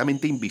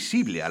perfectamente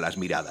invisible a las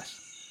miradas.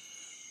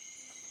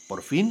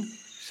 Por fin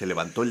se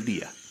levantó el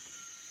día.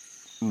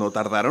 No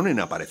tardaron en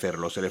aparecer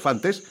los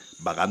elefantes,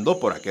 vagando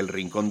por aquel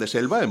rincón de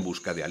selva en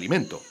busca de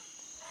alimento.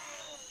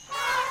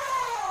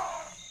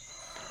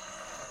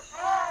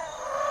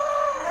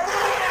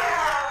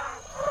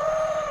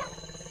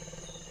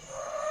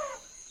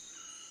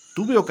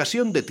 Tuve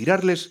ocasión de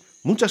tirarles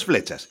muchas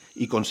flechas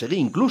y conseguí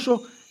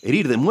incluso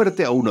herir de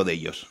muerte a uno de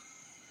ellos.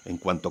 En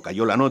cuanto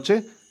cayó la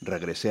noche,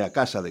 regresé a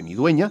casa de mi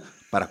dueña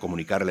para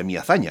comunicarle mi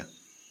hazaña.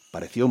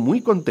 Pareció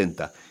muy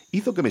contenta,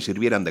 hizo que me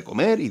sirvieran de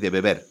comer y de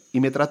beber, y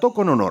me trató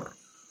con honor.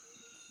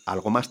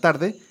 Algo más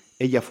tarde,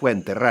 ella fue a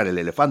enterrar el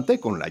elefante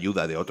con la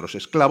ayuda de otros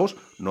esclavos,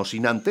 no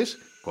sin antes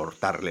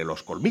cortarle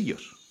los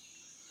colmillos.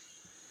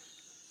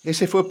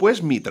 Ese fue,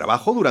 pues, mi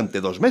trabajo durante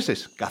 2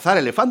 meses, cazar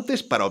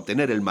elefantes para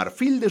obtener el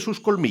marfil de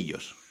sus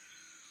colmillos.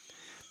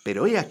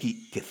 Pero he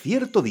aquí que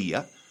cierto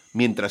día,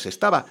 mientras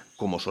estaba,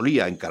 como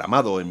solía,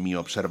 encaramado en mi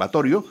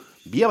observatorio,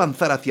 vi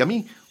avanzar hacia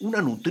mí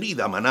una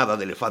nutrida manada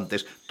de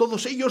elefantes,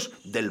 todos ellos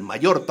del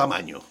mayor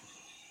tamaño.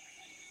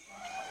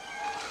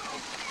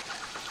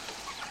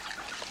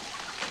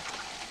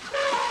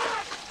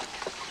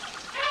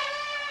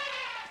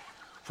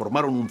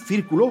 Formaron un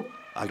círculo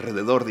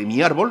alrededor de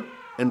mi árbol,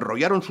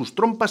 enrollaron sus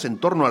trompas en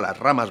torno a las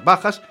ramas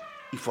bajas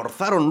y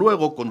forzaron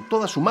luego con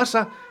toda su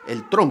masa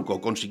el tronco,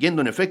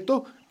 consiguiendo en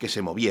efecto que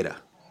se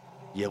moviera.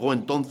 Llegó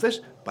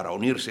entonces, para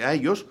unirse a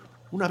ellos,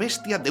 una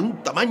bestia de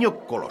un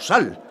tamaño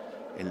colosal.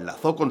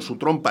 Enlazó con su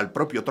trompa el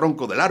propio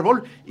tronco del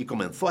árbol y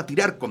comenzó a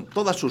tirar con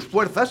todas sus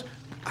fuerzas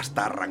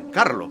hasta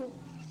arrancarlo.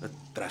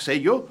 Tras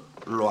ello,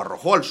 lo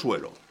arrojó al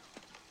suelo.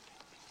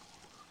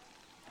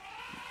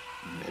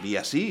 Me vi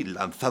así,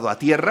 lanzado a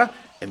tierra,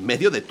 en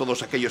medio de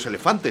todos aquellos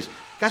elefantes,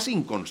 casi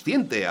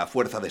inconsciente a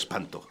fuerza de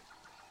espanto.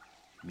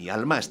 Mi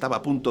alma estaba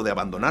a punto de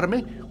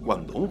abandonarme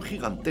cuando un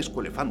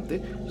gigantesco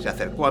elefante se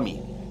acercó a mí,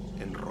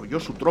 enrolló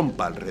su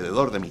trompa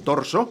alrededor de mi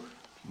torso,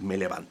 me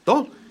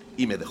levantó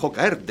y me dejó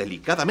caer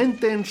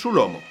delicadamente en su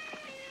lomo.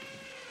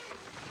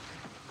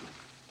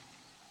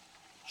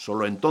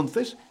 Solo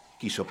entonces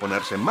quiso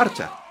ponerse en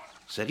marcha,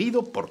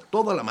 seguido por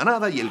toda la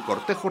manada, y el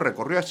cortejo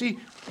recorrió así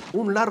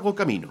un largo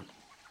camino.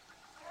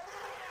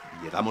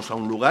 Llegamos a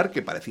un lugar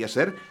que parecía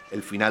ser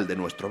el final de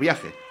nuestro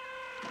viaje.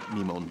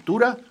 Mi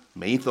montura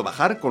me hizo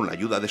bajar con la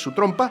ayuda de su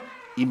trompa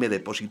y me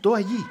depositó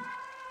allí.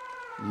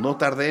 No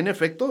tardé, en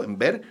efecto, en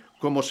ver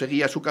cómo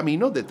seguía su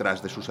camino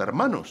detrás de sus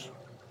hermanos.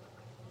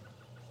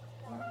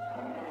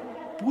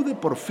 Pude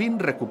por fin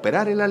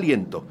recuperar el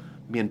aliento,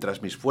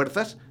 mientras mis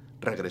fuerzas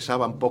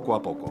regresaban poco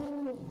a poco.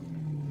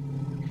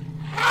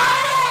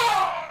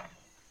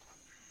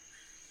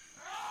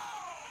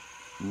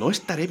 ¿No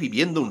estaré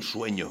viviendo un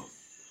sueño?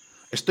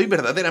 ¿Estoy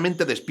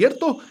verdaderamente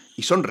despierto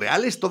y son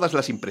reales todas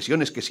las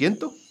impresiones que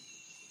siento?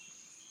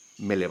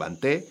 Me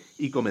levanté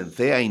y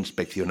comencé a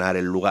inspeccionar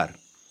el lugar.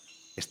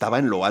 Estaba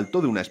en lo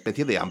alto de una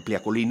especie de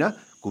amplia colina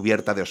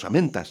cubierta de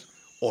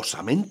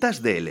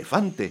osamentas de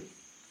elefante.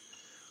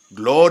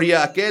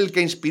 ¡Gloria a aquel que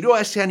inspiró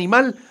a ese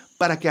animal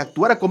para que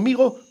actuara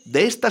conmigo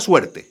de esta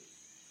suerte!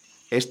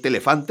 Este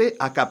elefante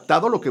ha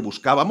captado lo que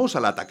buscábamos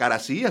al atacar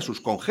así a sus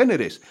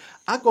congéneres.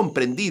 Ha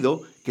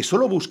comprendido que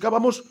solo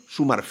buscábamos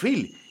su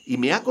marfil y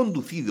me ha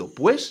conducido,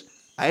 pues,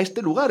 a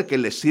este lugar que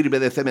les sirve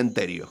de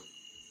cementerio.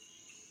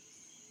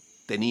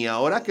 Tenía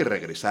ahora que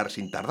regresar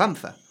sin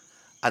tardanza.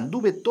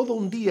 Anduve todo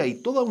un día y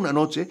toda una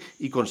noche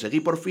y conseguí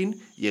por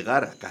fin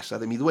llegar a casa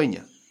de mi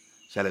dueña.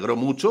 Se alegró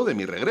mucho de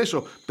mi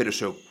regreso, pero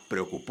se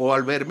preocupó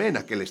al verme en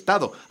aquel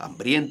estado,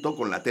 hambriento,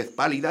 con la tez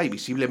pálida y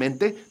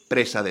visiblemente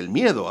presa del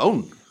miedo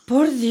aún.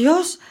 Por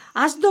Dios,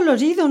 has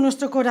dolorido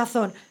nuestro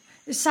corazón.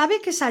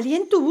 Sabe que salí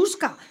en tu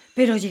busca,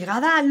 pero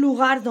llegada al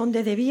lugar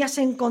donde debías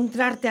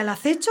encontrarte al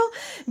acecho,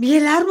 vi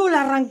el árbol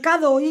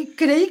arrancado y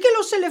creí que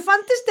los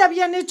elefantes te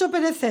habían hecho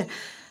perecer.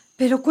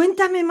 Pero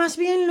cuéntame más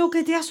bien lo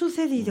que te ha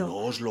sucedido. No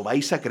os lo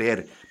vais a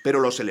creer, pero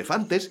los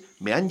elefantes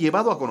me han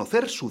llevado a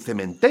conocer su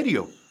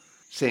cementerio.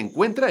 Se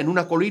encuentra en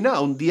una colina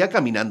a un día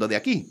caminando de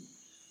aquí.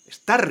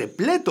 Está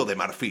repleto de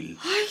marfil.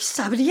 Ay,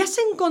 ¿sabrías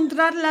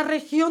encontrar la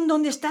región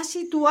donde está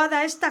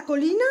situada esta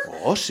colina?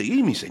 Oh,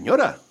 sí, mi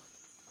señora.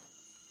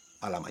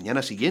 A la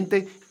mañana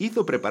siguiente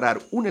hizo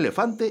preparar un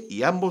elefante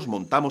y ambos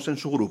montamos en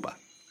su grupa.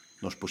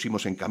 Nos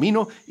pusimos en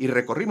camino y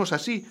recorrimos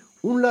así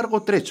un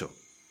largo trecho.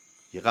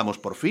 Llegamos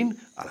por fin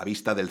a la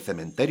vista del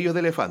cementerio de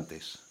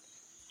elefantes.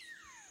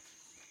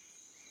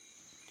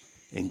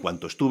 En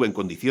cuanto estuve en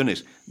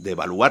condiciones de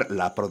evaluar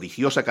la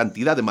prodigiosa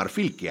cantidad de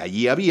marfil que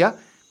allí había,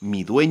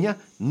 mi dueña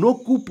no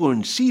cupo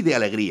en sí de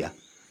alegría.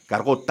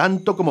 Cargó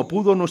tanto como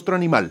pudo nuestro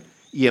animal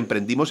y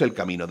emprendimos el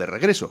camino de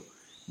regreso.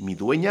 Mi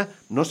dueña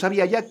no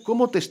sabía ya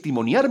cómo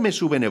testimoniarme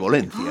su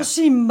benevolencia. Oh,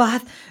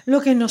 Sinbad,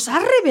 lo que nos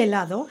has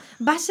revelado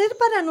va a ser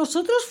para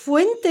nosotros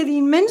fuente de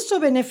inmenso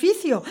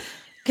beneficio.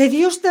 Que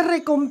Dios te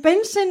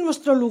recompense en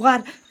nuestro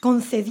lugar,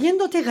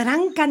 concediéndote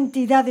gran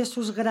cantidad de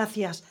sus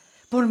gracias.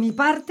 Por mi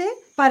parte,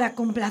 para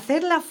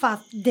complacer la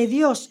faz de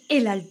Dios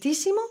el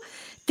Altísimo,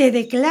 te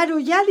declaro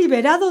ya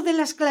liberado de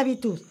la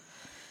esclavitud.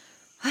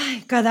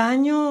 Ay, cada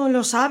año,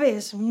 lo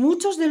sabes,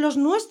 muchos de los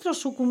nuestros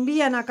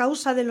sucumbían a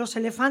causa de los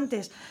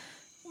elefantes,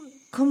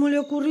 como le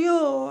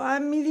ocurrió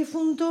a mi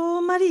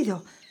difunto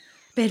marido.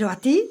 Pero a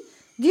ti,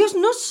 Dios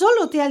no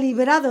solo te ha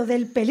librado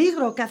del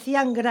peligro que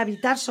hacían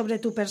gravitar sobre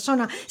tu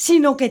persona,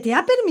 sino que te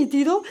ha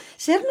permitido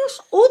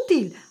sernos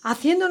útil,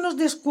 haciéndonos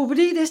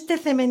descubrir este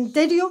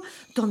cementerio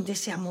donde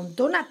se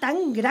amontona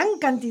tan gran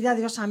cantidad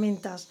de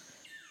osamentas.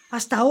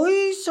 Hasta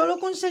hoy solo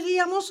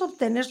conseguíamos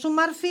obtener su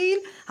marfil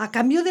a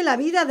cambio de la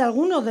vida de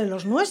alguno de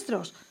los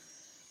nuestros.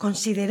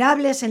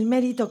 Considerable es el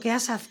mérito que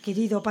has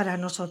adquirido para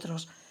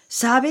nosotros.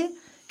 Sabe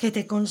que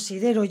te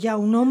considero ya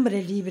un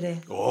hombre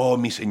libre. Oh,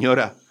 mi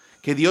señora,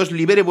 que Dios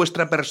libere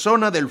vuestra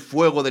persona del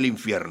fuego del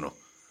infierno.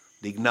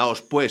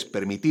 Dignaos, pues,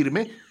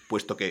 permitirme,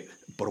 puesto que,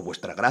 por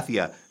vuestra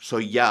gracia,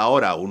 soy ya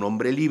ahora un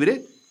hombre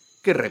libre,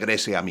 que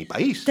regrese a mi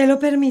país. Te lo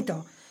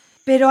permito,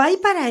 pero hay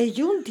para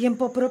ello un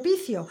tiempo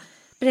propicio.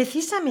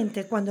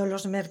 Precisamente cuando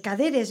los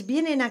mercaderes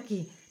vienen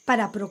aquí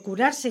para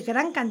procurarse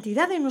gran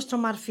cantidad de nuestro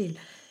marfil,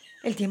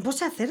 el tiempo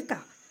se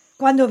acerca.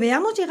 Cuando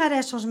veamos llegar a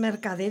esos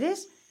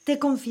mercaderes, te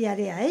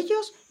confiaré a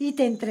ellos y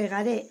te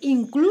entregaré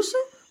incluso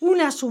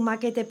una suma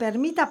que te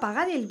permita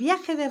pagar el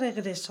viaje de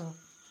regreso.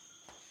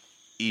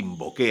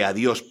 Invoqué a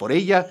Dios por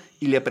ella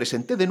y le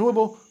presenté de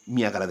nuevo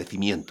mi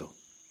agradecimiento.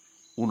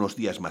 Unos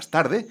días más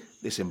tarde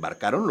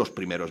desembarcaron los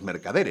primeros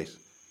mercaderes.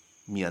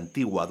 Mi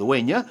antigua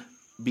dueña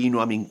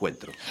vino a mi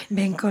encuentro.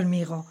 Ven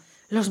conmigo.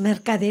 Los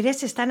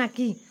mercaderes están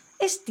aquí.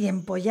 Es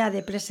tiempo ya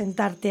de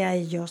presentarte a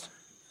ellos.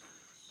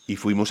 Y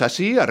fuimos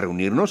así a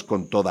reunirnos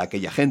con toda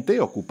aquella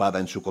gente ocupada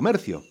en su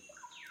comercio.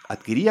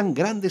 Adquirían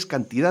grandes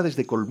cantidades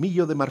de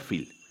colmillo de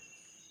marfil.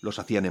 Los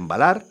hacían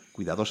embalar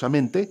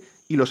cuidadosamente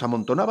y los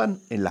amontonaban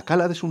en la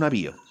cala de su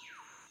navío.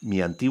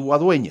 Mi antigua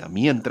dueña,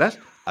 mientras,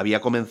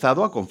 había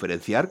comenzado a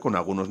conferenciar con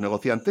algunos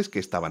negociantes que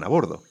estaban a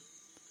bordo.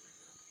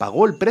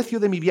 Pagó el precio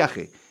de mi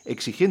viaje,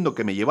 exigiendo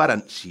que me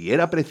llevaran, si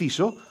era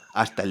preciso,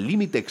 hasta el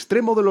límite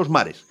extremo de los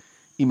mares,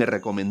 y me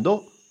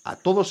recomendó a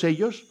todos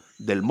ellos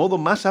del modo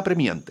más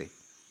apremiante.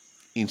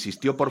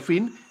 Insistió por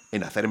fin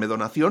en hacerme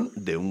donación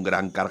de un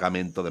gran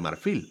cargamento de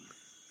marfil.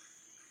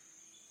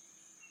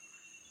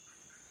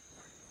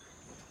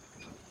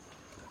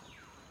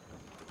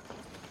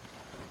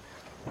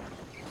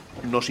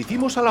 Nos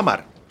hicimos a la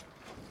mar.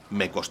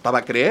 Me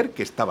costaba creer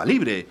que estaba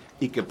libre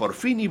y que por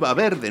fin iba a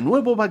ver de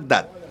nuevo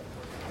Bagdad.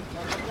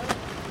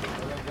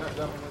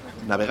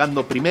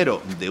 Navegando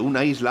primero de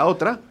una isla a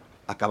otra,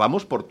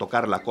 acabamos por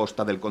tocar la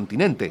costa del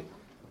continente.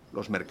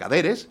 Los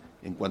mercaderes,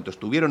 en cuanto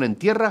estuvieron en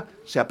tierra,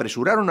 se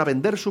apresuraron a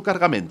vender su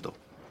cargamento.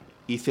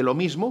 Hice lo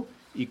mismo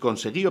y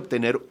conseguí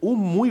obtener un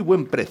muy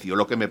buen precio,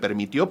 lo que me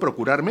permitió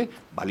procurarme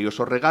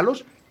valiosos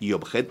regalos y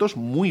objetos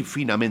muy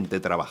finamente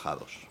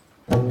trabajados.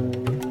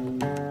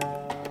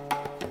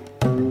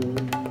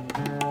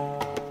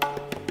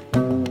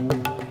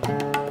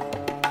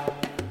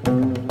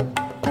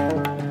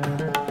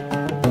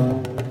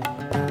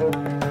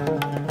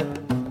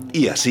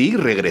 Y así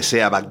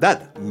regresé a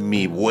Bagdad,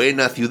 mi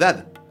buena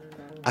ciudad.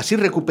 Así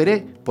recuperé,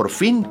 por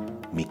fin,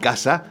 mi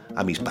casa,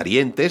 a mis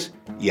parientes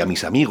y a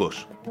mis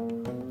amigos.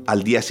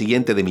 Al día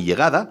siguiente de mi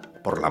llegada,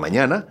 por la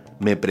mañana,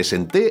 me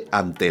presenté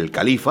ante el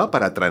califa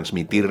para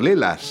transmitirle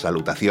las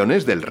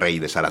salutaciones del rey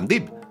de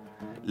Sarandib.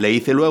 Le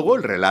hice luego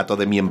el relato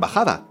de mi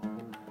embajada.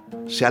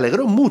 Se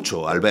alegró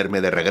mucho al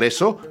verme de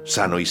regreso,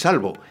 sano y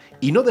salvo,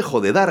 y no dejó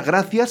de dar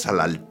gracias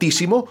al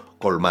Altísimo,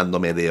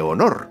 colmándome de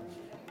honor.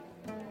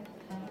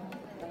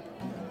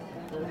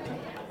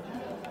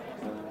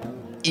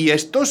 Y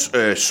estos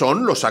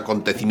son los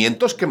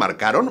acontecimientos que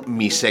marcaron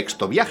mi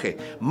sexto viaje,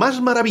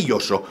 más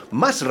maravilloso,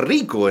 más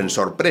rico en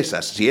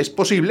sorpresas, si es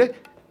posible,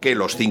 que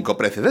los 5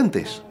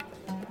 precedentes.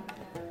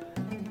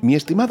 Mi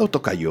estimado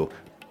tocayo,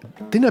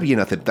 ten a bien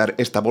aceptar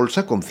esta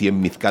bolsa con 100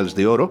 mizcals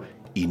de oro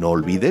y no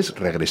olvides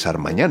regresar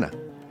mañana.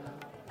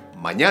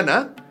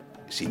 Mañana,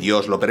 si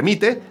Dios lo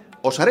permite,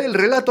 os haré el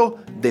relato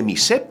de mi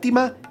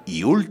 7ª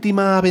y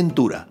última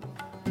aventura.